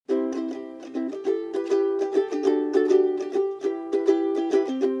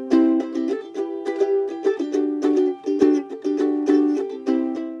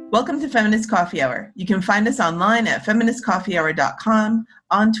Welcome to Feminist Coffee Hour. You can find us online at feministcoffeehour.com,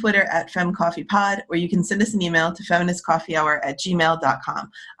 on Twitter at femcoffeepod, or you can send us an email to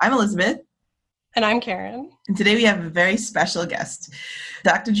feministcoffeehour@gmail.com. I'm Elizabeth. And I'm Karen. And today we have a very special guest.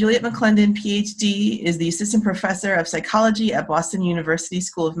 Dr. Juliet McClendon, PhD, is the Assistant Professor of Psychology at Boston University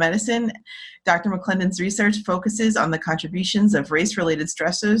School of Medicine. Dr. McClendon's research focuses on the contributions of race-related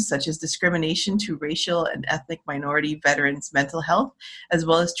stressors such as discrimination to racial and ethnic minority veterans' mental health, as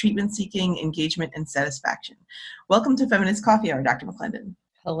well as treatment-seeking, engagement, and satisfaction. Welcome to Feminist Coffee Hour, Dr. McClendon.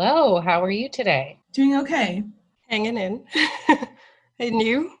 Hello, how are you today? Doing okay. Hanging in. And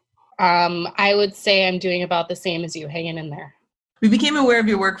you? I would say I'm doing about the same as you, hanging in there. We became aware of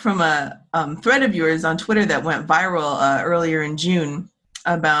your work from a thread of yours on Twitter that went viral earlier in June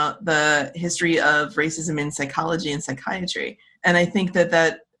about the history of racism in psychology and psychiatry. And I think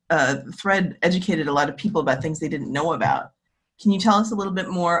that thread educated a lot of people about things they didn't know about. Can you tell us a little bit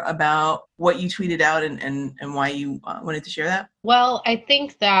more about what you tweeted out and why you wanted to share that? Well, I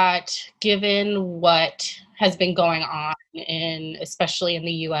think that given what has been going on especially in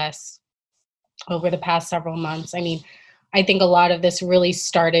the US over the past several months, I think a lot of this really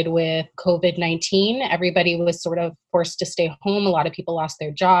started with COVID-19. Everybody was sort of forced to stay home. A lot of people lost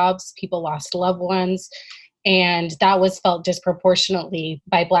their jobs, people lost loved ones, and that was felt disproportionately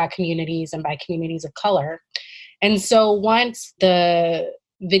by Black communities and by communities of color. And so once the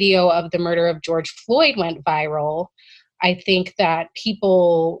video of the murder of George Floyd went viral, I think that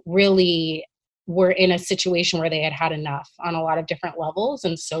people really were in a situation where they had had enough on a lot of different levels.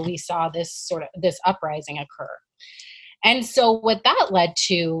 And so we saw this uprising occur. And so what that led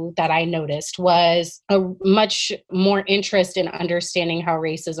to, that I noticed, was a much more interest in understanding how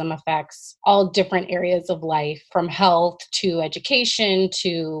racism affects all different areas of life, from health to education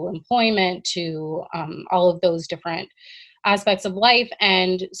to employment to all of those different aspects of life.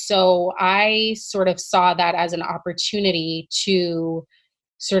 And so I sort of saw that as an opportunity to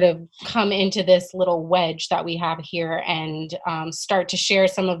sort of come into this little wedge that we have here and start to share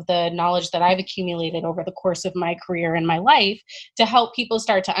some of the knowledge that I've accumulated over the course of my career and my life to help people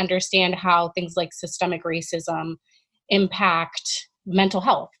start to understand how things like systemic racism impact mental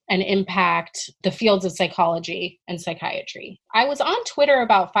health and impact the fields of psychology and psychiatry. I was on Twitter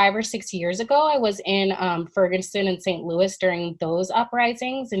about 5 or 6 years ago. I was in Ferguson and St. Louis during those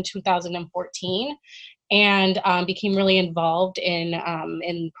uprisings in 2014. And became really involved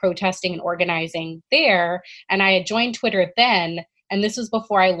in protesting and organizing there. And I had joined Twitter then, and this was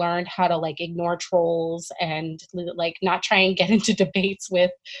before I learned how to ignore trolls and not try and get into debates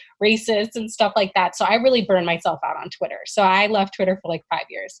with racists and stuff like that. So I really burned myself out on Twitter. So I left Twitter for 5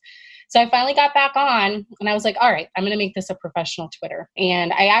 years. So I finally got back on and I was like, all right, I'm going to make this a professional Twitter.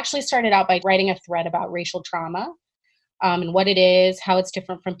 And I actually started out by writing a thread about racial trauma. And what it is, how it's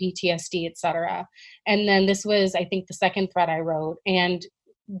different from PTSD, et cetera. And then this was, I think, the second thread I wrote. And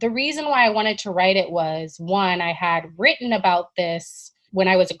the reason why I wanted to write it was, one, I had written about this when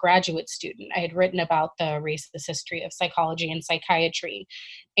I was a graduate student. I had written about the racist history of psychology and psychiatry.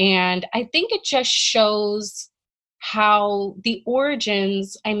 And I think it just shows how the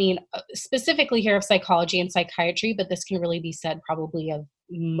origins, specifically here of psychology and psychiatry, but this can really be said probably of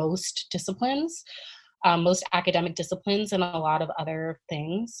most disciplines, most academic disciplines and a lot of other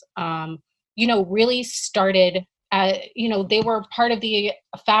things, really started, they were part of the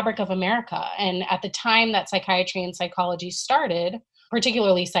fabric of America. And at the time that psychiatry and psychology started,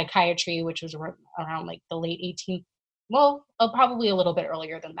 particularly psychiatry, which was around the late 18th, probably a little bit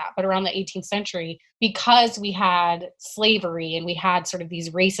earlier than that, but around the 18th century, because we had slavery and we had sort of these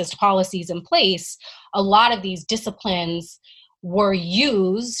racist policies in place, a lot of these disciplines were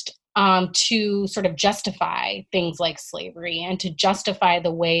used to sort of justify things like slavery and to justify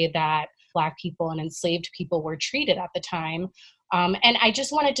the way that Black people and enslaved people were treated at the time. And I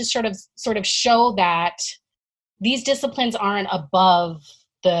just wanted to sort of show that these disciplines aren't above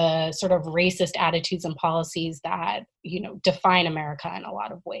the sort of racist attitudes and policies that, define America in a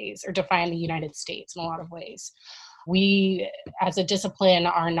lot of ways, or define the United States in a lot of ways. We, as a discipline,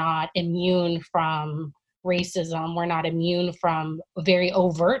 are not immune from racism. We're not immune from very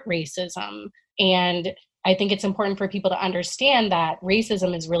overt racism. And I think it's important for people to understand that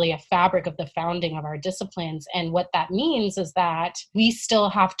racism is really a fabric of the founding of our disciplines. And what that means is that we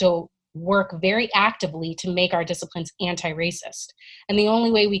still have to work very actively to make our disciplines anti-racist. And the only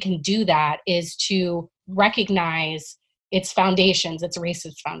way we can do that is to recognize its foundations, its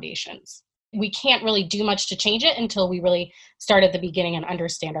racist foundations. We can't really do much to change it until we really start at the beginning and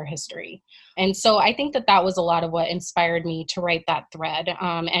understand our history. And so I think that was a lot of what inspired me to write that thread.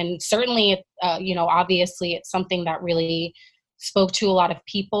 And certainly, obviously it's something that really spoke to a lot of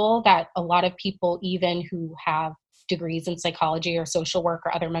people that a lot of people, even who have degrees in psychology or social work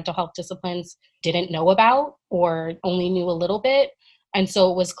or other mental health disciplines, didn't know about or only knew a little bit. And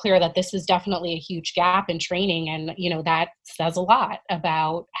so it was clear that this is definitely a huge gap in training. And, that says a lot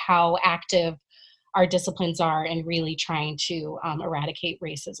about how active our disciplines are in really trying to eradicate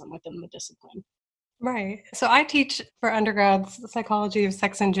racism within the discipline. Right. So I teach for undergrads psychology of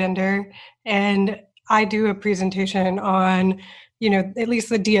sex and gender, and I do a presentation on, at least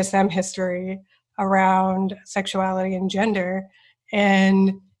the DSM history around sexuality and gender.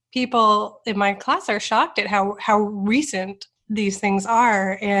 And people in my class are shocked at how recent these things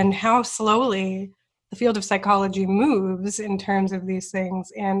are and how slowly the field of psychology moves in terms of these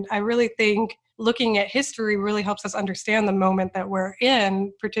things. And I really think looking at history really helps us understand the moment that we're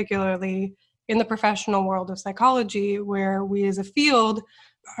in, particularly in the professional world of psychology, where we as a field,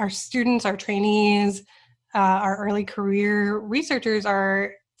 our students, our trainees, our early career researchers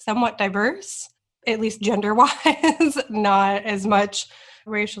are somewhat diverse, at least gender-wise, not as much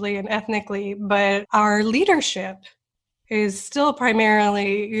racially and ethnically, but our leadership is still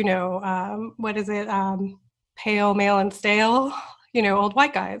primarily, pale, male, and stale, old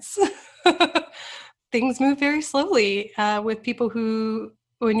white guys. Things move very slowly with people who,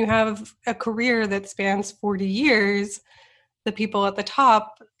 when you have a career that spans 40 years, the people at the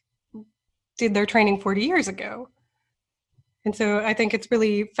top did their training 40 years ago. And so I think it's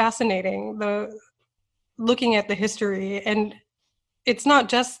really fascinating, looking at the history. And it's not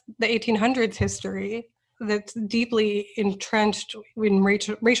just the 1800s history that's deeply entrenched in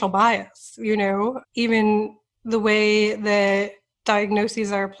racial bias, even the way that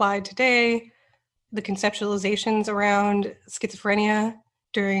diagnoses are applied today, the conceptualizations around schizophrenia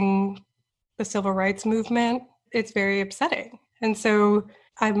during the civil rights movement, it's very upsetting. And so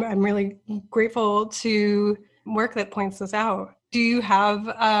I'm really grateful to work that points this out. Do you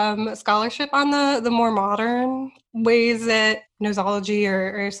have scholarship on the more modern ways that nosology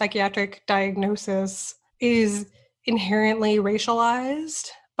or psychiatric diagnosis is inherently racialized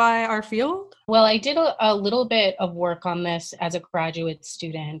by our field? Well, I did a little bit of work on this as a graduate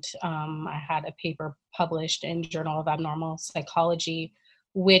student. I had a paper published in Journal of Abnormal Psychology,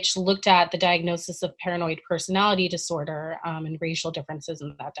 which looked at the diagnosis of paranoid personality disorder and racial differences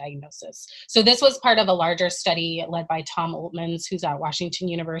in that diagnosis. So this was part of a larger study led by Tom Oltmans, who's at Washington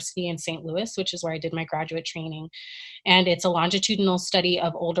University in St. Louis, which is where I did my graduate training. And it's a longitudinal study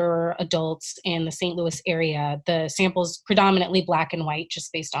of older adults in the St. Louis area. The sample's predominantly Black and white,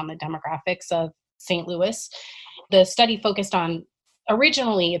 just based on the demographics of St. Louis. The study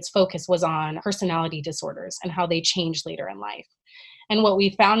originally its focus was on personality disorders and how they change later in life. And what we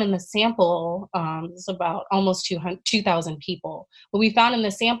found in the sample is about almost 2,000 people. What we found in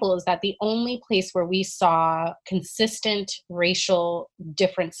the sample is that the only place where we saw consistent racial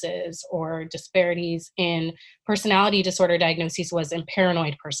differences or disparities in personality disorder diagnoses was in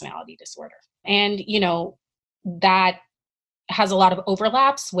paranoid personality disorder. And, that has a lot of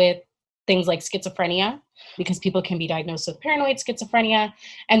overlaps with things like schizophrenia, because people can be diagnosed with paranoid schizophrenia.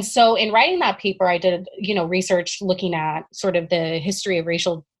 And so in writing that paper, I did, research looking at sort of the history of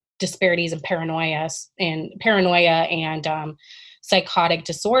racial disparities in paranoia and psychotic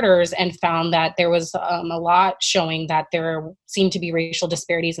disorders, and found that there was a lot showing that there seemed to be racial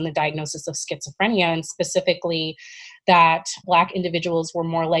disparities in the diagnosis of schizophrenia, and specifically that Black individuals were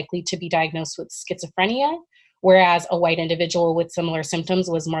more likely to be diagnosed with schizophrenia, whereas a white individual with similar symptoms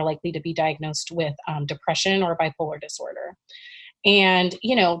was more likely to be diagnosed with depression or bipolar disorder. And,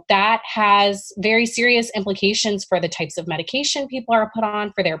 that has very serious implications for the types of medication people are put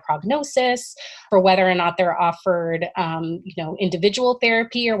on, for their prognosis, for whether or not they're offered, individual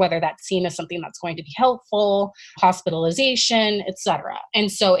therapy, or whether that's seen as something that's going to be helpful, hospitalization, et cetera.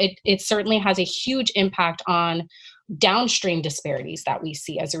 And so it certainly has a huge impact on downstream disparities that we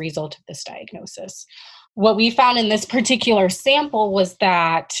see as a result of this diagnosis. What we found in this particular sample was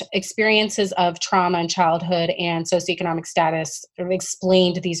that experiences of trauma in childhood and socioeconomic status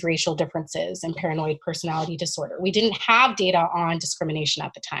explained these racial differences in paranoid personality disorder. We didn't have data on discrimination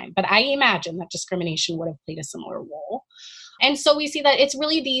at the time, but I imagine that discrimination would have played a similar role. And so we see that it's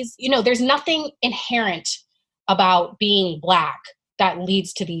really these, there's nothing inherent about being Black that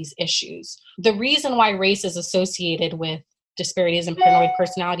leads to these issues. The reason why race is associated with disparities in paranoid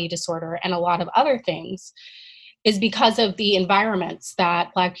personality disorder and a lot of other things is because of the environments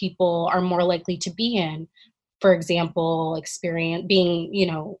that Black people are more likely to be in. For example,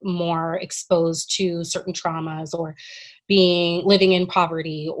 being more exposed to certain traumas, or living in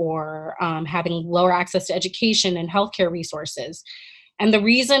poverty, or having lower access to education and healthcare resources. And the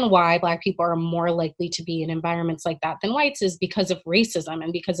reason why Black people are more likely to be in environments like that than whites is because of racism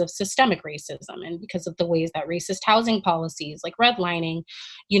and because of systemic racism and because of the ways that racist housing policies like redlining,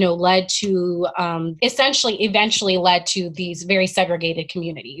 led to eventually led to these very segregated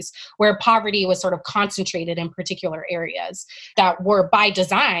communities where poverty was sort of concentrated in particular areas that were by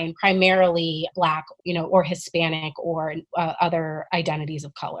design primarily Black, or Hispanic or other identities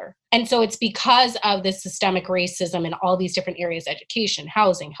of color. And so it's because of this systemic racism in all these different areas, education,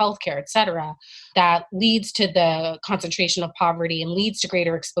 housing, healthcare, et cetera, that leads to the concentration of poverty and leads to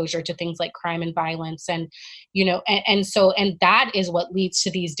greater exposure to things like crime and violence. And, and that is what leads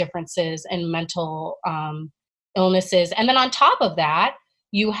to these differences in mental illnesses. And then on top of that,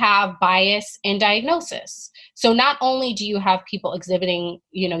 you have bias in diagnosis. So not only do you have people exhibiting,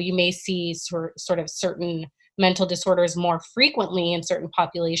 you may see sort of certain mental disorders more frequently in certain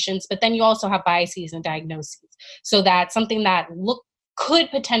populations, but then you also have biases in diagnoses. So that something that could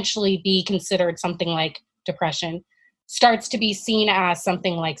potentially be considered something like depression starts to be seen as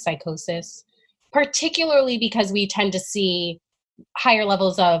something like psychosis, particularly because we tend to see higher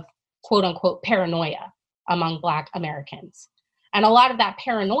levels of quote unquote paranoia among Black Americans. And a lot of that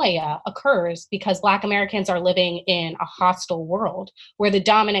paranoia occurs because Black Americans are living in a hostile world where the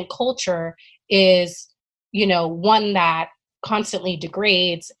dominant culture is, one that constantly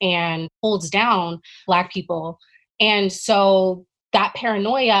degrades and holds down Black people. And so that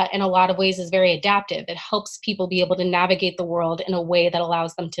paranoia in a lot of ways is very adaptive. It helps people be able to navigate the world in a way that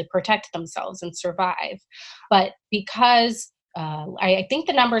allows them to protect themselves and survive. But because I think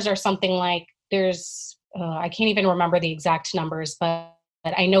the numbers are something like I can't even remember the exact numbers, but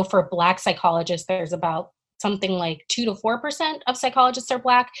I know for Black psychologists, there's about something like 2 to 4% of psychologists are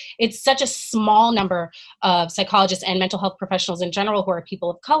Black. It's such a small number of psychologists and mental health professionals in general who are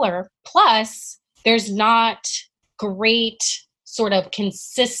people of color. Plus, there's not great sort of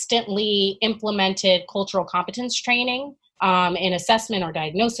consistently implemented cultural competence training in assessment or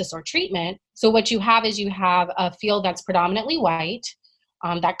diagnosis or treatment. So what you have is you have a field that's predominantly white,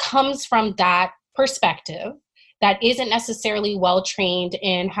 that comes from that perspective, that isn't necessarily well trained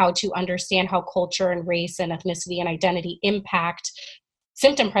in how to understand how culture and race and ethnicity and identity impact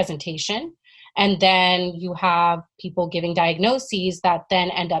symptom presentation. And then you have people giving diagnoses that then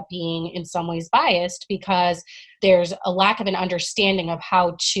end up being in some ways biased because there's a lack of an understanding of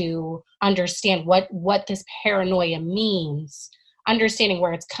how to understand what this paranoia means, understanding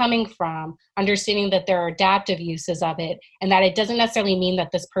where it's coming from, understanding that there are adaptive uses of it, and that it doesn't necessarily mean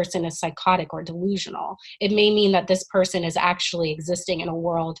that this person is psychotic or delusional. It may mean that this person is actually existing in a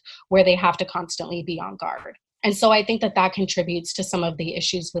world where they have to constantly be on guard. And so I think that contributes to some of the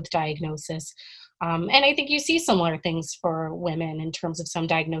issues with diagnosis. And I think you see similar things for women in terms of some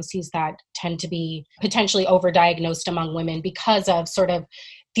diagnoses that tend to be potentially overdiagnosed among women because of sort of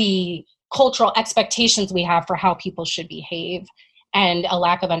the cultural expectations we have for how people should behave, and a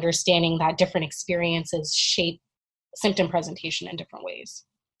lack of understanding that different experiences shape symptom presentation in different ways.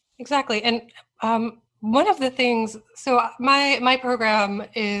 Exactly. And one of the things, so my program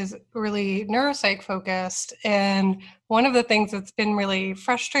is really neuropsych focused. And one of the things that's been really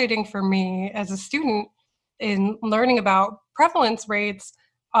frustrating for me as a student in learning about prevalence rates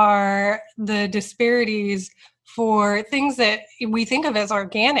are the disparities for things that we think of as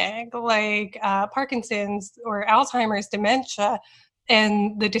organic, like Parkinson's or Alzheimer's, dementia,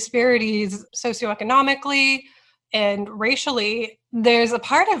 and the disparities socioeconomically and racially. There's a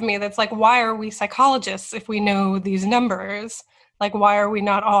part of me that's like, why are we psychologists if we know these numbers? Like, why are we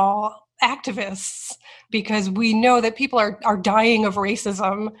not all activists? Because we know that people are dying of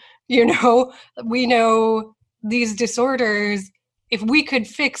racism. We know these disorders. If we could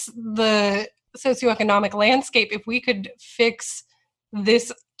fix the socioeconomic landscape, if we could fix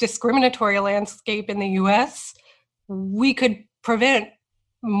this discriminatory landscape in the US, we could prevent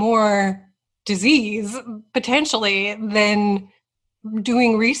more disease potentially than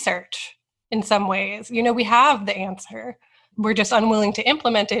doing research in some ways. We have the answer. We're just unwilling to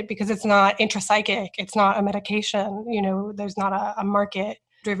implement it because it's not intrapsychic. It's not a medication. There's not a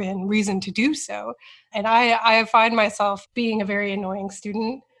market-driven reason to do so. And I find myself being a very annoying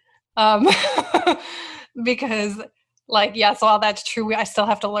student because, yes, while that's true, I still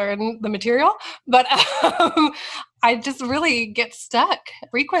have to learn the material, but I just really get stuck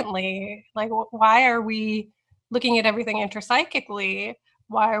frequently. Why are we looking at everything intrapsychically?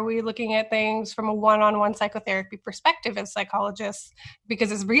 Why are we looking at things from a one-on-one psychotherapy perspective as psychologists?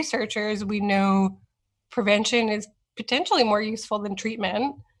 Because as researchers, we know prevention is potentially more useful than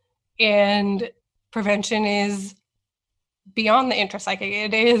treatment, and prevention is beyond the intrapsychic.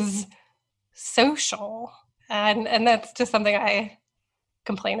 It is social. And that's just something I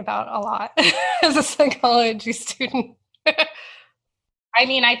complain about a lot as a psychology student. I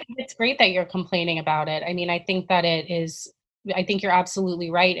mean, I think it's great that you're complaining about it. I mean, I think you're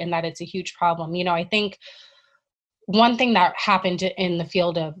absolutely right in that it's a huge problem. I think one thing that happened in the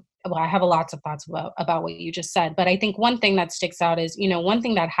field of, well, I have lots of thoughts about what you just said, but I think one thing that sticks out is, one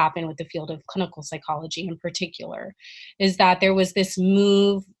thing that happened with the field of clinical psychology in particular is that there was this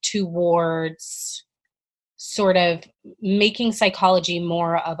move towards sort of making psychology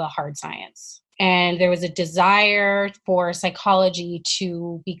more of a hard science. And there was a desire for psychology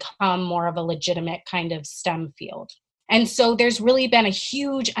to become more of a legitimate kind of STEM field. And so there's really been a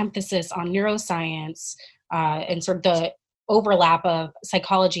huge emphasis on neuroscience and sort of the overlap of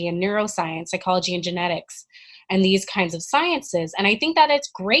psychology and neuroscience, psychology and genetics, and these kinds of sciences. And I think that it's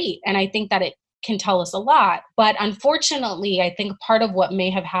great. And I think that it can tell us a lot. But unfortunately, I think part of what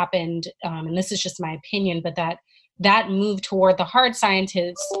may have happened, and this is just my opinion, but that move toward the hard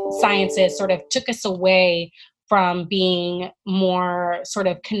sciences sort of took us away from being more sort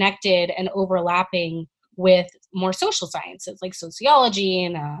of connected and overlapping with more social sciences like sociology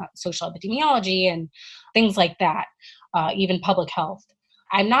and social epidemiology and things like that, even public health.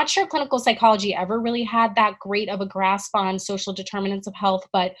 I'm not sure clinical psychology ever really had that great of a grasp on social determinants of health,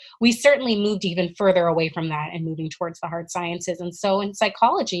 but we certainly moved even further away from that and moving towards the hard sciences. And so in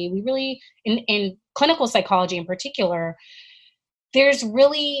psychology, we really, in clinical psychology in particular, there's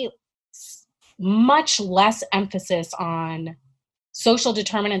really much less emphasis on social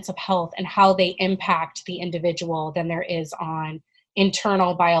determinants of health and how they impact the individual than there is on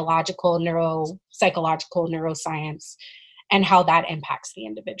internal biological, neuropsychological neuroscience and how that impacts the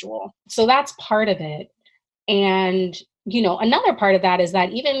individual. So that's part of it. And, another part of that is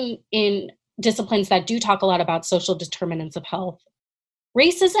that even in disciplines that do talk a lot about social determinants of health,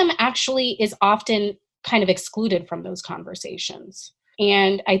 racism actually is often kind of excluded from those conversations.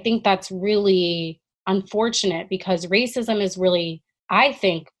 And I think that's really unfortunate because racism is really, I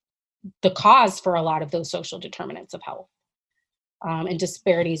think, the cause for a lot of those social determinants of health. And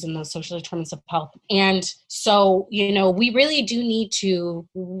disparities in those social determinants of health. And so, we really do need to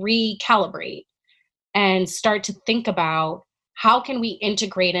recalibrate and start to think about how can we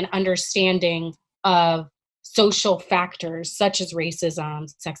integrate an understanding of social factors such as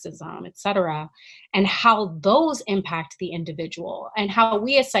racism, sexism, et cetera, and how those impact the individual and how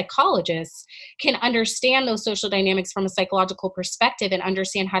we as psychologists can understand those social dynamics from a psychological perspective and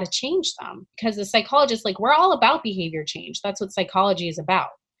understand how to change them. Because as psychologists, we're all about behavior change. That's what psychology is about.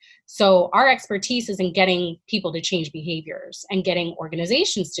 So our expertise is in getting people to change behaviors and getting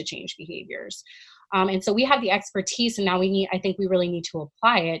organizations to change behaviors. And so we have the expertise, and now I think we really need to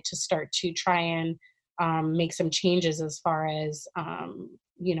apply it to start to try and make some changes as far as,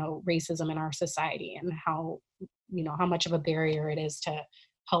 racism in our society and how much of a barrier it is to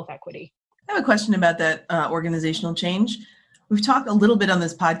health equity. I have a question about that organizational change. We've talked a little bit on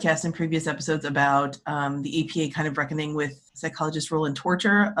this podcast in previous episodes about the APA kind of reckoning with psychologists' role in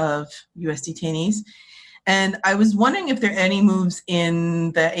torture of U.S. detainees. And I was wondering if there are any moves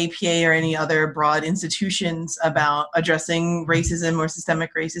in the APA or any other broad institutions about addressing racism or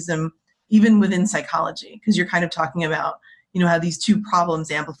systemic racism, even within psychology, because you're kind of talking about, how these two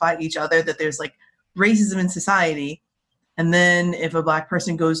problems amplify each other, that there's racism in society. And then if a Black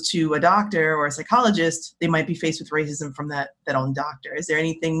person goes to a doctor or a psychologist, they might be faced with racism from that own doctor. Is there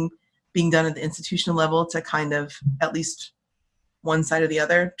anything being done at the institutional level to kind of, at least one side or the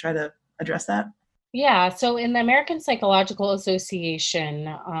other, try to address that? Yeah, so in the American Psychological Association,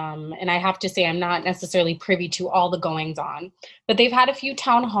 and I have to say I'm not necessarily privy to all the goings on, but they've had a few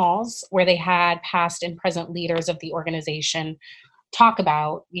town halls where they had past and present leaders of the organization talk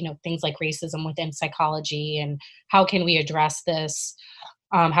about, things like racism within psychology and how can we address this?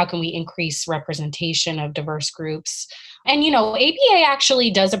 How can we increase representation of diverse groups? And, APA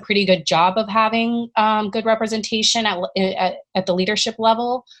actually does a pretty good job of having good representation at the leadership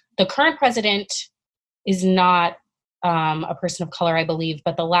level. The current president is not a person of color, I believe,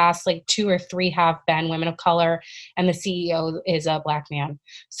 but the last 2 or 3 have been women of color, and the CEO is a Black man.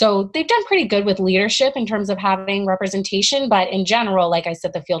 So they've done pretty good with leadership in terms of having representation. But in general, like I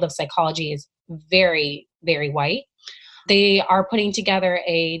said, the field of psychology is very, very white. They are putting together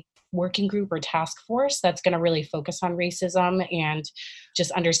a working group or task force that's going to really focus on racism and just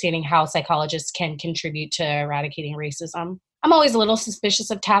understanding how psychologists can contribute to eradicating racism. I'm always a little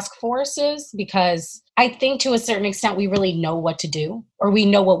suspicious of task forces because I think to a certain extent we really know what to do or we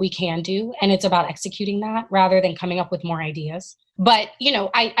know what we can do, and it's about executing that rather than coming up with more ideas. But,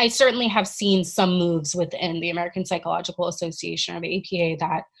 I certainly have seen some moves within the American Psychological Association or the APA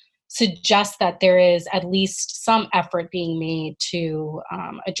that suggests that there is at least some effort being made to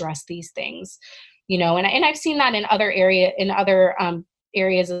address these things, and I've seen that in other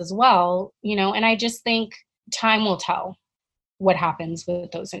areas as well, and I just think time will tell what happens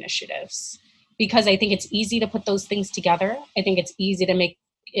with those initiatives, because I think it's easy to put those things together. I think it's easy to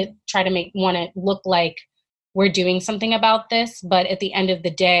want it look like we're doing something about this, but at the end of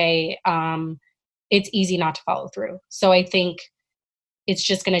the day, it's easy not to follow through. So I think it's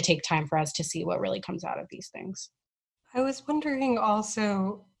just going to take time for us to see what really comes out of these things. I was wondering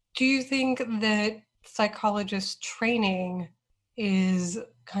also, do you think that psychologist training is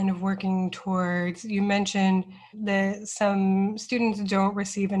kind of working towards, you mentioned that some students don't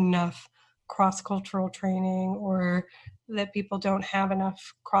receive enough cross-cultural training, or that people don't have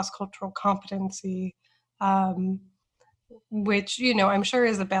enough cross-cultural competency, which, I'm sure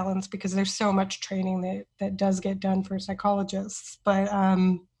is a balance because there's so much training that does get done for psychologists. But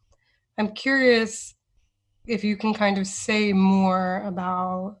I'm curious if you can kind of say more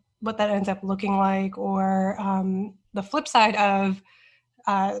about what that ends up looking like, or the flip side of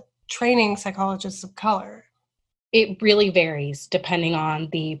training psychologists of color. It really varies depending on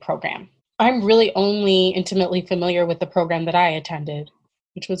the program. I'm really only intimately familiar with the program that I attended,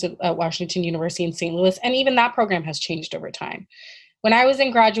 which was at Washington University in St. Louis. And even that program has changed over time. When I was in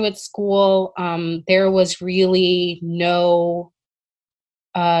graduate school, there was really no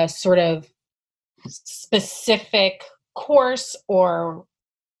sort of specific course or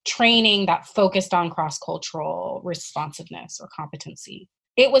training that focused on cross-cultural responsiveness or competency.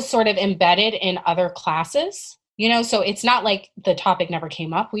 It was sort of embedded in other classes, so it's not like the topic never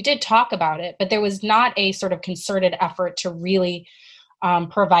came up. We did talk about it, but there was not a sort of concerted effort to really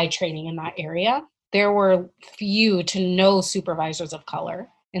provide training in that area. There were few to no supervisors of color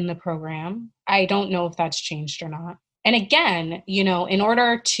in the program. I don't know if that's changed or not. And again, in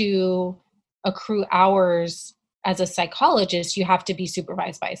order to accrue hours as a psychologist, you have to be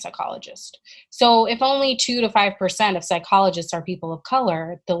supervised by a psychologist. So if only 2 to 5% of psychologists are people of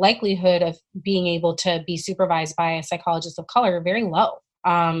color, the likelihood of being able to be supervised by a psychologist of color are very low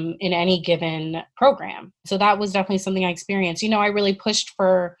in any given program. So that was definitely something I experienced. I really pushed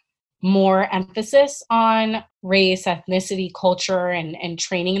for more emphasis on race, ethnicity, culture, and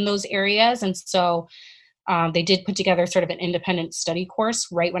training in those areas. And so they did put together sort of an independent study course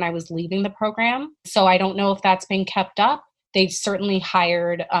right when I was leaving the program. So I don't know if that's been kept up. They certainly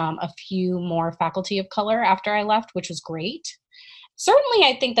hired a few more faculty of color after I left, which was great. Certainly,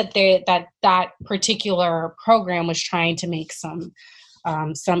 I think that that particular program was trying to make some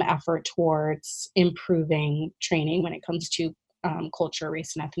effort towards improving training when it comes to culture,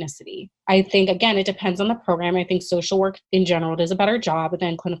 race, and ethnicity. I think, again, it depends on the program. I think social work in general does a better job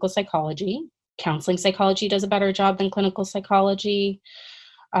than clinical psychology. Counseling psychology does a better job than clinical psychology.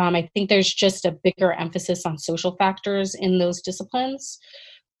 I think there's just a bigger emphasis on social factors in those disciplines.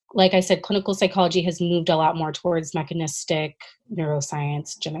 Like I said, clinical psychology has moved a lot more towards mechanistic,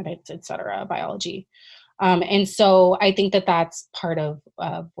 neuroscience, genetics, et cetera, biology. And so I think that that's part of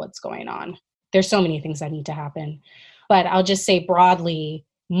what's going on. There's so many things that need to happen. But I'll just say broadly,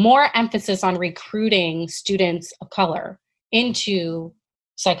 more emphasis on recruiting students of color into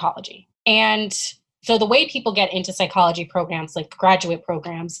psychology. And so the way people get into psychology programs, like graduate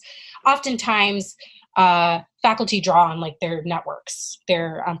programs, oftentimes faculty draw on like their networks,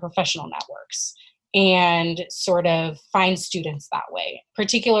 their professional networks, and sort of find students that way,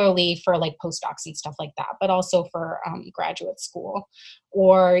 particularly for like postdocs and stuff like that, but also for graduate school.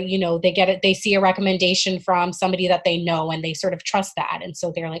 Or, they see a recommendation from somebody that they know and they sort of trust that. And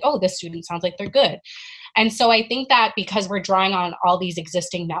so they're like, oh, this student sounds like they're good. And so I think that because we're drawing on all these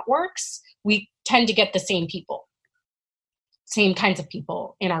existing networks, we tend to get the same people, same kinds of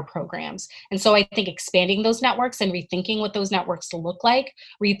people in our programs. And so I think expanding those networks and rethinking what those networks look like,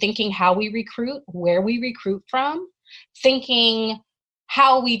 rethinking how we recruit, where we recruit from, thinking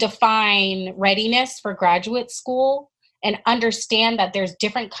how we define readiness for graduate school, and understand that there's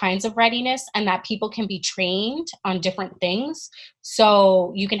different kinds of readiness and that people can be trained on different things.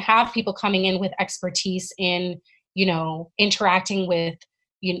 So you can have people coming in with expertise in, interacting with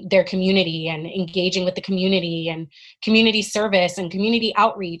their community and engaging with the community and community service and community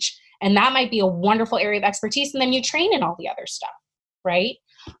outreach. And that might be a wonderful area of expertise. And then you train in all the other stuff, right?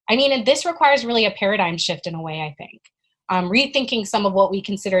 And this requires really a paradigm shift in a way, I think. Rethinking some of what we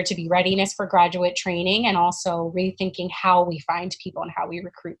consider to be readiness for graduate training, and also rethinking how we find people and how we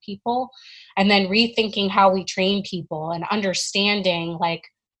recruit people, and then rethinking how we train people and understanding, like,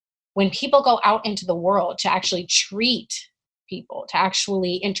 when people go out into the world to actually treat people, to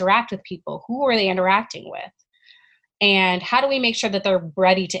actually interact with people, who are they interacting with? And how do we make sure that they're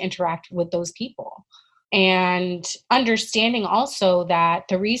ready to interact with those people? And understanding also that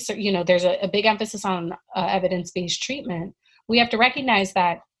the research, there's a big emphasis on evidence-based treatment. We have to recognize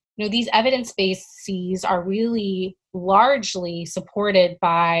that, these evidence-based are really largely supported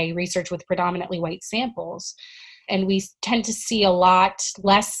by research with predominantly white samples. And we tend to see a lot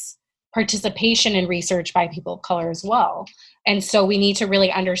less participation in research by people of color as well. And so we need to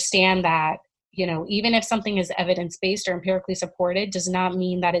really understand that, even if something is evidence-based or empirically supported, does not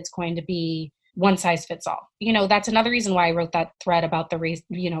mean that it's going to be one size fits all. That's another reason why I wrote that thread about the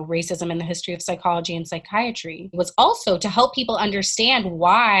racism in the history of psychology and psychiatry, was also to help people understand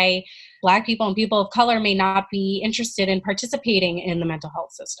why Black people and people of color may not be interested in participating in the mental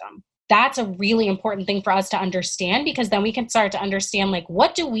health system. That's a really important thing for us to understand, because then we can start to understand, like,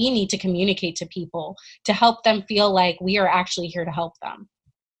 what do we need to communicate to people to help them feel like we are actually here to help them?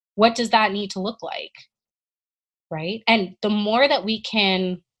 What does that need to look like? Right? And the more that we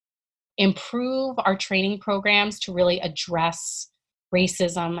can improve our training programs to really address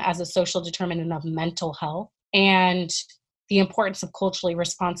racism as a social determinant of mental health and the importance of culturally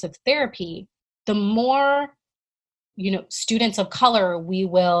responsive therapy, the more, students of color we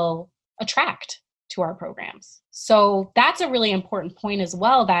will attract to our programs. So that's a really important point as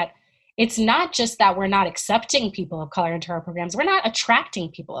well, that it's not just that we're not accepting people of color into our programs, we're not attracting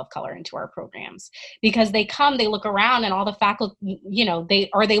people of color into our programs, because they come, they look around, and all the faculty,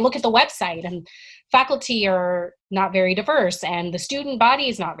 they look at the website, and faculty are not very diverse, and the student body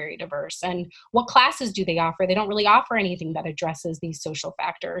is not very diverse. And what classes do they offer? They don't really offer anything that addresses these social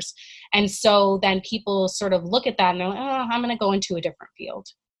factors. And so then people sort of look at that and they're like, oh, I'm going to go into a different field.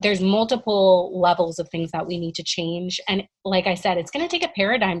 There's multiple levels of things that we need to change. And like I said, it's going to take a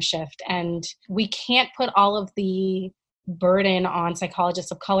paradigm shift, and we can't put all of the burden on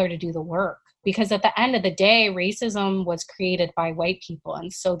psychologists of color to do the work, because at the end of the day, racism was created by white people.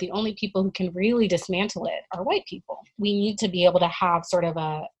 And so the only people who can really dismantle it are white people. We need to be able to have sort of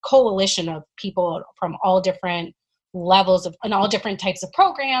a coalition of people from all different levels of, and all different types of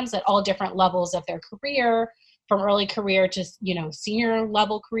programs at all different levels of their career, from early career to, senior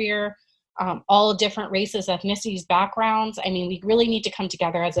level career, all different races, ethnicities, backgrounds. I mean, we really need to come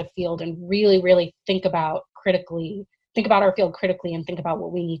together as a field and really, really think about our field critically, and think about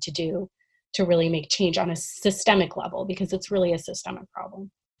what we need to do to really make change on a systemic level, because it's really a systemic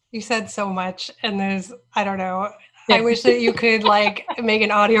problem. You said so much, and there's, I don't know, I wish that you could make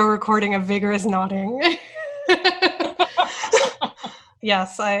an audio recording of vigorous nodding.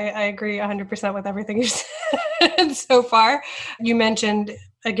 Yes, I agree 100% with everything you said so far. You mentioned,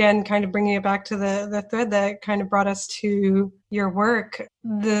 again, kind of bringing it back to the thread that kind of brought us to your work,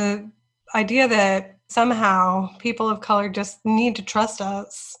 the idea that somehow people of color just need to trust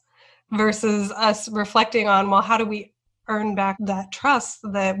us, versus us reflecting on, well, how do we earn back that trust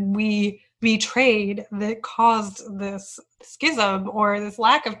that we betrayed, that caused this schism or this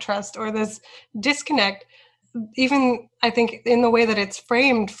lack of trust or this disconnect? Even I think in the way that it's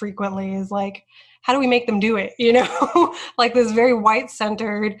framed frequently is like, how do we make them do it? Like this very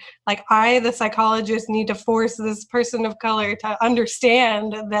white-centered, like, I, the psychologist, need to force this person of color to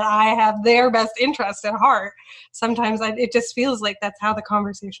understand that I have their best interest at heart. Sometimes it just feels like that's how the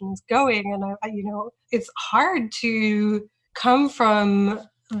conversation is going. And it's hard to come from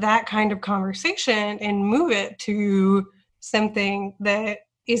that kind of conversation and move it to something that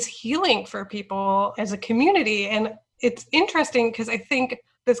is healing for people as a community. And it's interesting because I think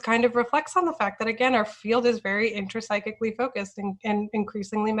this kind of reflects on the fact that, again, our field is very intrapsychically focused and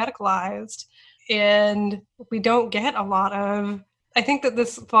increasingly medicalized. And we don't get a lot of, I think that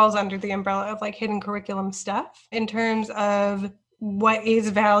this falls under the umbrella of hidden curriculum stuff in terms of what is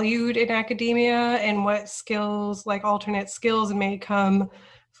valued in academia and what skills, alternate skills, may come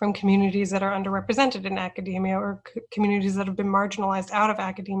from communities that are underrepresented in academia, or communities that have been marginalized out of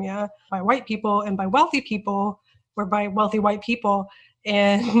academia by white people and by wealthy people, or by wealthy white people.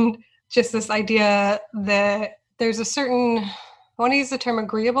 And just this idea that there's a certain, I want to use the term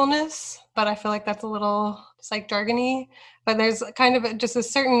agreeableness, but I feel like that's a little psych jargony, but there's kind of just a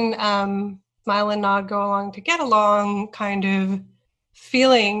certain smile and nod, go along to get along kind of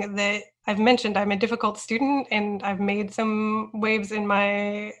feeling that I've mentioned. I'm a difficult student, and I've made some waves in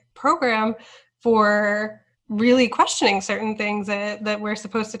my program for really questioning certain things that we're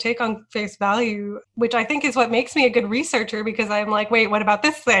supposed to take on face value, which I think is what makes me a good researcher, because I'm like, wait, what about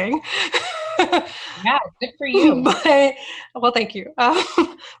this thing? Yeah, good for you. Well, thank you.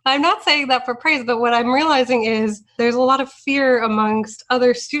 I'm not saying that for praise, but what I'm realizing is there's a lot of fear amongst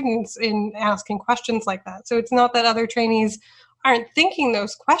other students in asking questions like that. So it's not that other trainees aren't thinking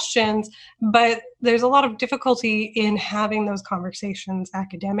those questions, but there's a lot of difficulty in having those conversations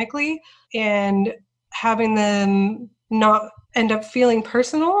academically and having them not end up feeling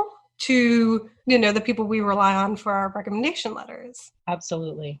personal to, the people we rely on for our recommendation letters.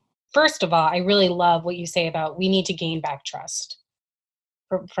 Absolutely. First of all, I really love what you say about we need to gain back trust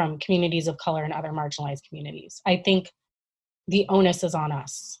from communities of color and other marginalized communities. I think the onus is on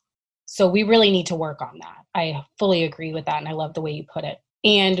us. So we really need to work on that. I fully agree with that. And I love the way you put it.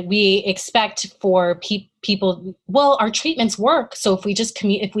 And we expect for people, well, our treatments work. So if we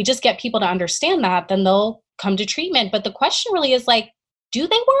just get people to understand that, then they'll come to treatment. But the question really is like, do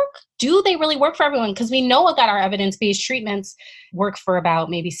they work? Do they really work for everyone? Because we know that our evidence-based treatments work for about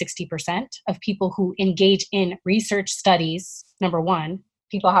maybe 60% of people who engage in research studies. Number one,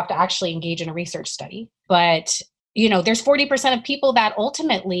 people have to actually engage in a research study. But, there's 40% of people that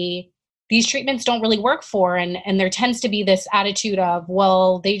ultimately these treatments don't really work for. And there tends to be this attitude of,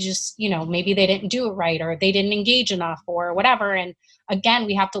 well, they just, maybe they didn't do it right, or they didn't engage enough, or whatever. And again,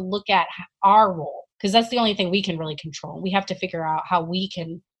 we have to look at our role, because that's the only thing we can really control. We have to figure out how we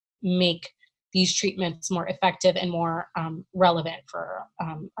can make these treatments more effective and more relevant for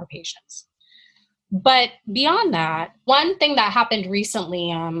our patients. But beyond that, one thing that happened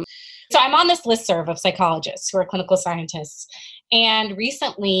recently, so I'm on this listserv of psychologists who are clinical scientists. And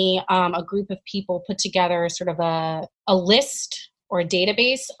recently, a group of people put together sort of a list or a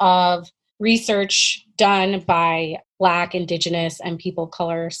database of research done by Black, Indigenous, and people of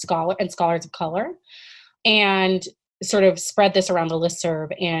color scholars of color, and sort of spread this around the listserv.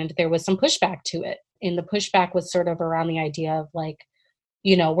 And there was some pushback to it. And the pushback was sort of around the idea of like,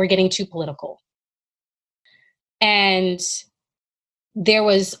 we're getting too political. And there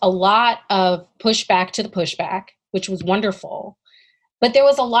was a lot of pushback to the pushback, which was wonderful. But there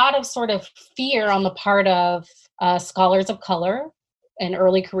was a lot of sort of fear on the part of scholars of color and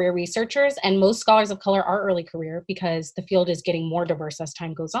early career researchers. And most scholars of color are early career because the field is getting more diverse as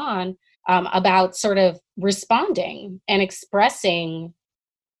time goes on, about sort of responding and expressing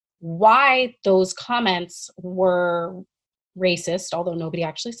why those comments were racist, although nobody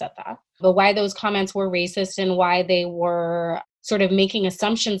actually said that, but why those comments were racist and why they were sort of making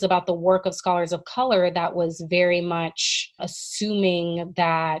assumptions about the work of scholars of color that was very much assuming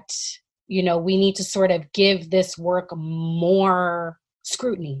that, we need to sort of give this work more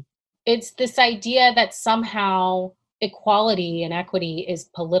scrutiny. It's this idea that somehow equality and equity is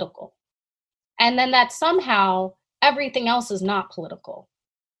political. And then that somehow everything else is not political.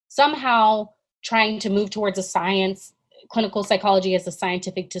 Somehow trying to move towards a science, clinical psychology as a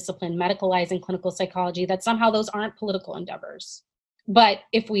scientific discipline, medicalizing clinical psychology, that somehow those aren't political endeavors. But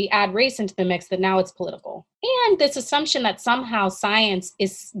if we add race into the mix, then now it's political. And this assumption that somehow science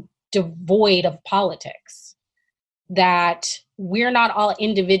is devoid of politics, that we're not all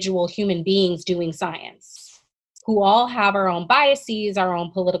individual human beings doing science, who all have our own biases, our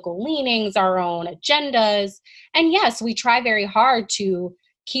own political leanings, our own agendas. And yes, we try very hard to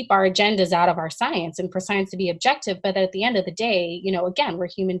keep our agendas out of our science and for science to be objective. But at the end of the day, again, we're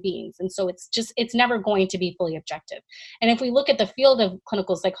human beings. And so it's never going to be fully objective. And if we look at the field of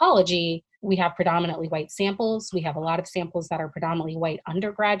clinical psychology, we have predominantly white samples. We have a lot of samples that are predominantly white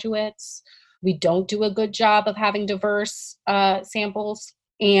undergraduates. We don't do a good job of having diverse samples.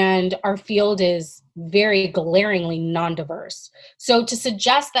 And our field is very glaringly non-diverse. So to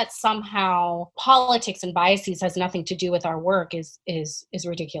suggest that somehow politics and biases has nothing to do with our work is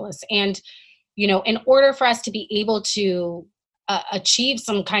ridiculous. And, in order for us to be able to achieve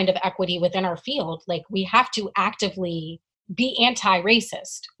some kind of equity within our field, like we have to actively be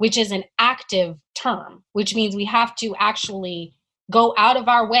anti-racist, which is an active term, which means we have to actually go out of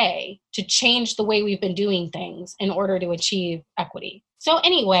our way to change the way we've been doing things in order to achieve equity. So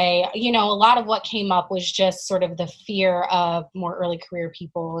anyway, a lot of what came up was just sort of the fear of more early career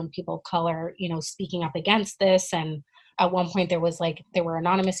people and people of color, speaking up against this. And at one point there were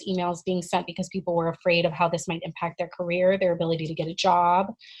anonymous emails being sent because people were afraid of how this might impact their career, their ability to get a job,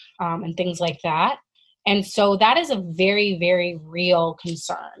 and things like that. And so that is a very, very real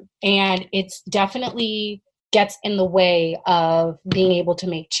concern. And it's definitely gets in the way of being able to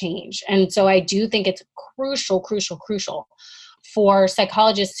make change. And so I do think it's crucial for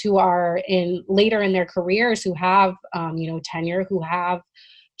psychologists who are later in their careers, who have, tenure, who have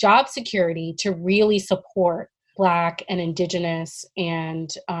job security, to really support Black and Indigenous and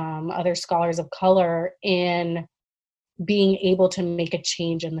other scholars of color in being able to make a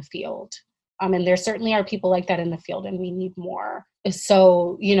change in the field. And there certainly are people like that in the field, and we need more.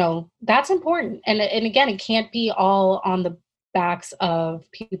 So, that's important. And again, it can't be all on the backs of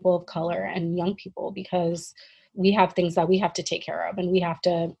people of color and young people, because we have things that we have to take care of, and we have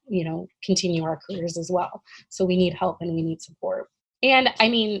to, continue our careers as well. So we need help and we need support. And I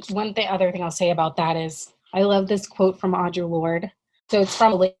mean, other thing I'll say about that is I love this quote from Audre Lorde. So it's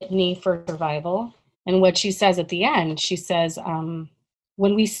from Litany for Survival. And what she says at the end, she says,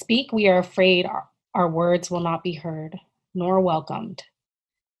 when we speak, we are afraid our words will not be heard nor welcomed.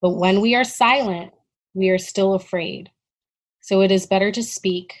 But when we are silent, we are still afraid. So it is better to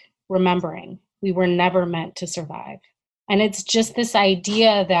speak, remembering we were never meant to survive. And it's just this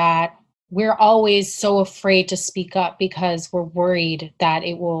idea that we're always so afraid to speak up because we're worried that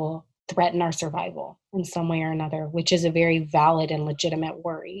it will threaten our survival in some way or another, which is a very valid and legitimate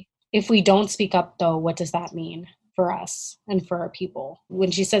worry. If we don't speak up, though, what does that mean for us and for our people?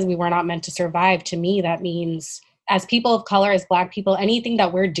 When she says we were not meant to survive, to me, that means as people of color, as Black people, anything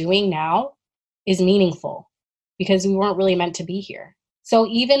that we're doing now is meaningful because we weren't really meant to be here. So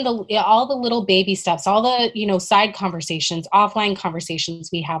even all the little baby steps, all the, side conversations, offline conversations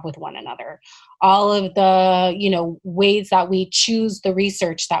we have with one another, all of the, ways that we choose the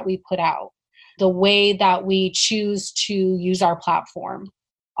research that we put out, the way that we choose to use our platform,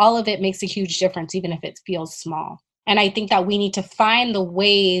 all of it makes a huge difference, even if it feels small. And I think that we need to find the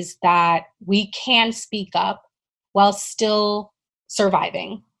ways that we can speak up while still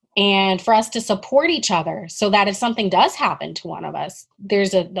surviving. And for us to support each other so that if something does happen to one of us,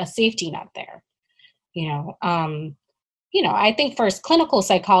 there's a safety net there. I think for clinical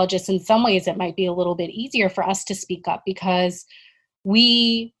psychologists, in some ways, it might be a little bit easier for us to speak up because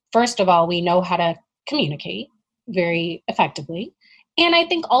first of all, we know how to communicate very effectively. And I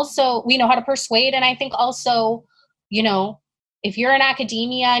think also we know how to persuade. And I think also, if you're in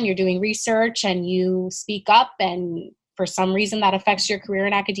academia and you're doing research and you speak up and for some reason that affects your career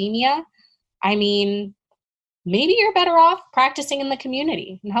in academia, I mean, maybe you're better off practicing in the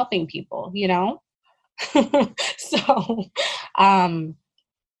community and helping people, So,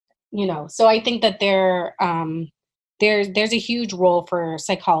 so I think that there's a huge role for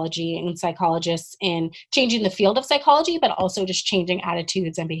psychology and psychologists in changing the field of psychology, but also just changing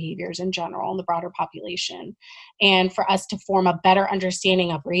attitudes and behaviors in general in the broader population. And for us to form a better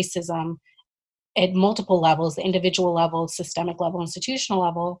understanding of racism at multiple levels, the individual level, systemic level, institutional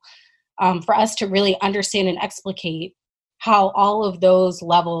level, for us to really understand and explicate how all of those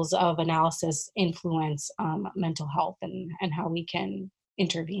levels of analysis influence mental health and how we can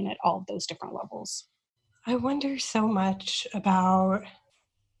intervene at all of those different levels. I wonder so much about,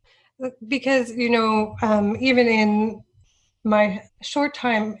 because, even in my short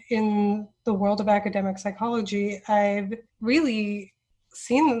time in the world of academic psychology, I've really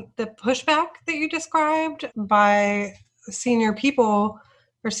seen the pushback that you described by senior people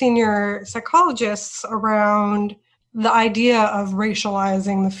or senior psychologists around the idea of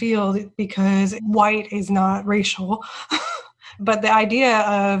racializing the field because white is not racial. But the idea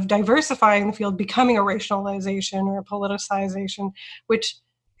of diversifying the field, becoming a racialization or a politicization, which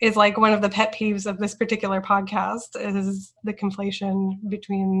is like one of the pet peeves of this particular podcast, is the conflation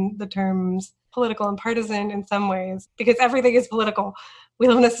between the terms political and partisan in some ways, because everything is political. We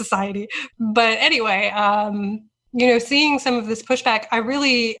live in a society. But anyway, seeing some of this pushback,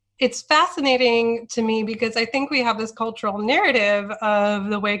 it's fascinating to me because I think we have this cultural narrative of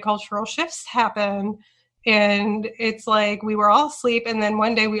the way cultural shifts happen. And it's like we were all asleep and then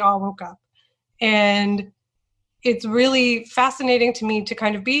one day we all woke up. And it's really fascinating to me to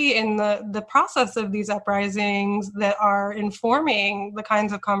kind of be in the process of these uprisings that are informing the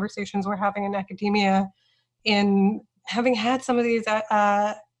kinds of conversations we're having in academia. In having had some of these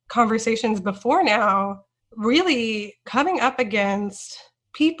conversations before now, really coming up against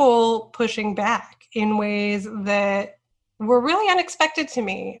people pushing back in ways that were really unexpected to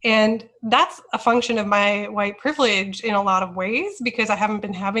me. And that's a function of my white privilege in a lot of ways, because I haven't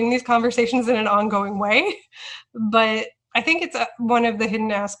been having these conversations in an ongoing way. But I think it's one of the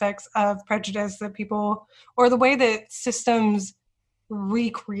hidden aspects of prejudice that people, or the way that systems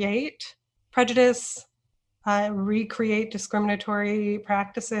recreate prejudice, recreate discriminatory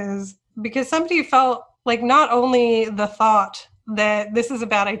practices, because somebody felt like not only the thought that this is a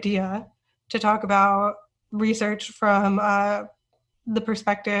bad idea to talk about research from the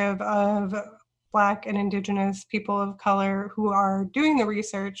perspective of Black and Indigenous people of color who are doing the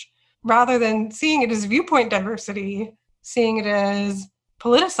research, rather than seeing it as viewpoint diversity, seeing it as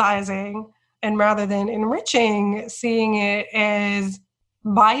politicizing, and rather than enriching, seeing it as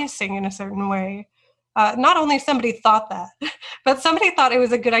biasing in a certain way. Not only somebody thought that, but somebody thought it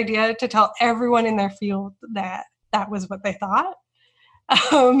was a good idea to tell everyone in their field that that was what they thought.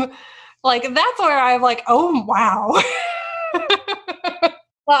 Like, that's where I'm like, oh, wow.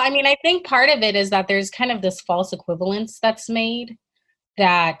 Well, I mean, I think part of it is that there's kind of this false equivalence that's made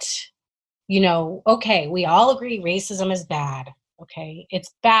that, okay, we all agree racism is bad. Okay.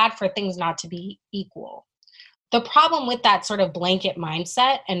 It's bad for things not to be equal. The problem with that sort of blanket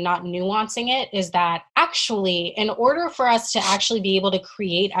mindset and not nuancing it is that actually, in order for us to actually be able to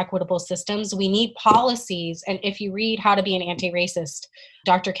create equitable systems, we need policies. And if you read How to Be an Anti-Racist,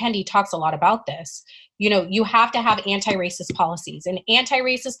 Dr. Kendi talks a lot about this. You have to have anti-racist policies. And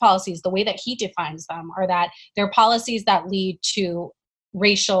anti-racist policies, the way that he defines them, are that they're policies that lead to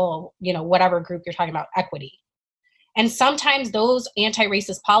racial, whatever group you're talking about, equity. And sometimes those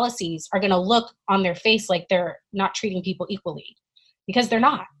anti-racist policies are going to look on their face like they're not treating people equally, because they're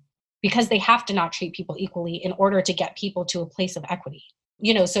not, because they have to not treat people equally in order to get people to a place of equity.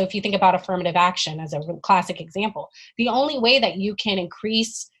 So if you think about affirmative action as a classic example, the only way that you can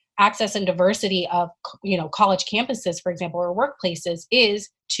increase access and diversity of, college campuses, for example, or workplaces, is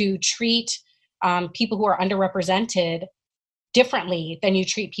to treat people who are underrepresented differently than you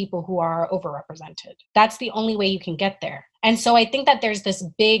treat people who are overrepresented. That's the only way you can get there. And so I think that there's this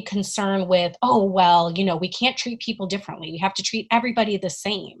big concern with, we can't treat people differently. We have to treat everybody the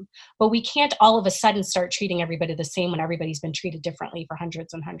same. But we can't all of a sudden start treating everybody the same when everybody's been treated differently for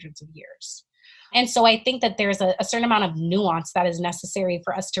hundreds and hundreds of years. And so I think that there's a certain amount of nuance that is necessary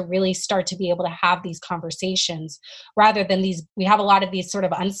for us to really start to be able to have these conversations, rather than we have a lot of these sort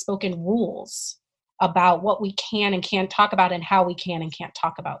of unspoken rules about what we can and can't talk about and how we can and can't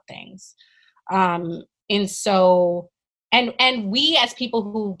talk about things. And we as people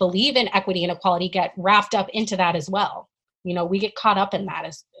who believe in equity and equality get wrapped up into that as well. We get caught up in that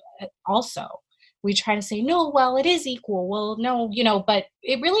as also. We try to say, no, well, it is equal. Well, no, but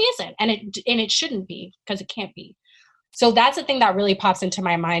it really isn't. And it shouldn't be, because it can't be. So that's the thing that really pops into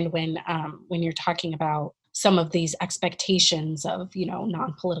my mind when you're talking about some of these expectations of,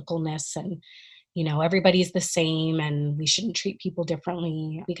 non-politicalness and, everybody's the same and we shouldn't treat people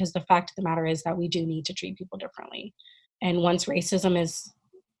differently, because the fact of the matter is that we do need to treat people differently. And once racism is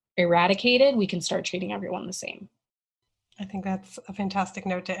eradicated, we can start treating everyone the same. I think that's a fantastic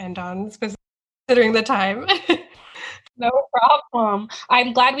note to end on, considering the time. No problem.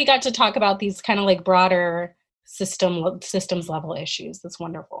 I'm glad we got to talk about these kind of like broader systems level issues. That's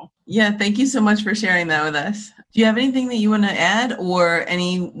wonderful. Yeah, thank you so much for sharing that with us. Do you have anything that you want to add, or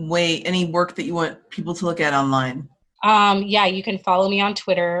any work that you want people to look at online? Yeah, you can follow me on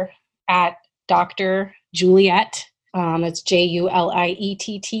Twitter at Dr. Juliette. It's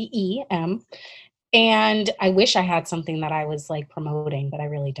JULIETTEM. And I wish I had something that I was like promoting, but I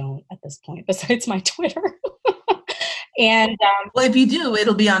really don't at this point, besides my Twitter. And well, if you do,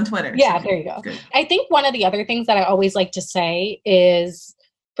 it'll be on Twitter. Yeah, so there you go. Good. I think one of the other things that I always like to say is,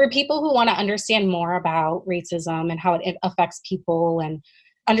 for people who want to understand more about racism and how it affects people, and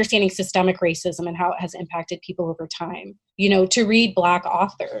understanding systemic racism and how it has impacted people over time, to read Black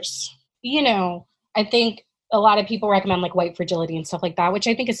authors. I think a lot of people recommend like White Fragility and stuff like that, which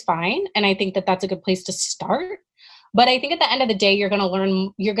I think is fine. And I think that that's a good place to start. But I think at the end of the day, you're going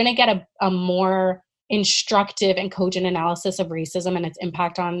to get a more instructive and cogent analysis of racism and its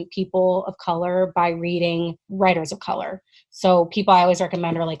impact on people of color by reading writers of color. So people I always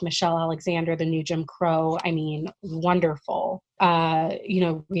recommend are like Michelle Alexander, The New Jim Crow. I mean, wonderful.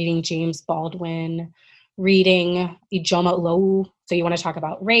 Reading James Baldwin, reading Ijoma Olowu. So you want to talk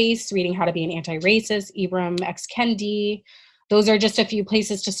about race, reading How to Be an Anti-Racist, Ibram X. Kendi. Those are just a few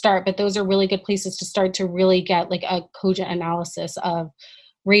places to start, but those are really good places to start to really get like a cogent analysis of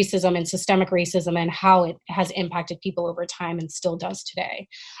racism and systemic racism and how it has impacted people over time and still does today.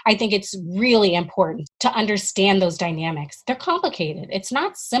 I think it's really important to understand those dynamics. They're complicated. It's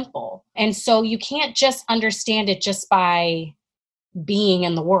not simple. And so you can't just understand it just by being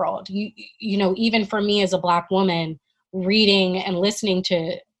in the world. Even for me as a Black woman, reading and listening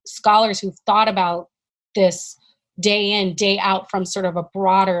to scholars who've thought about this day in, day out from sort of a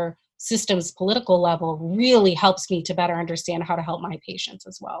broader systems political level really helps me to better understand how to help my patients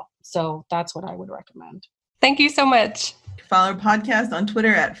as well. So that's what I would recommend. Thank you so much. Follow our podcast on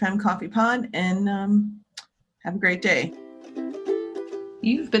Twitter at FemCoffeePod, and have a great day.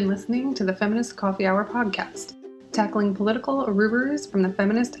 You've been listening to the Feminist Coffee Hour podcast, tackling political arubers from the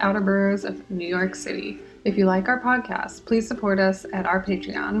feminist outer boroughs of New York City. If you like our podcast, please support us at our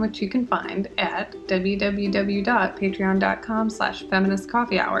Patreon, which you can find at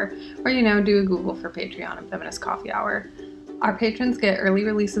www.patreon.com/feministcoffeehour, or, do a Google for Patreon and Feminist Coffee Hour. Our patrons get early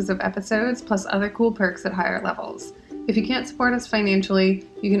releases of episodes, plus other cool perks at higher levels. If you can't support us financially,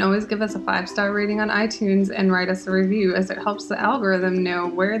 you can always give us a 5-star rating on iTunes and write us a review, as it helps the algorithm know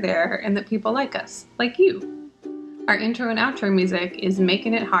we're there and that people like us, like you. Our intro and outro music is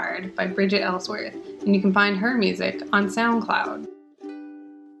Making It Hard by Bridget Ellsworth, and you can find her music on SoundCloud.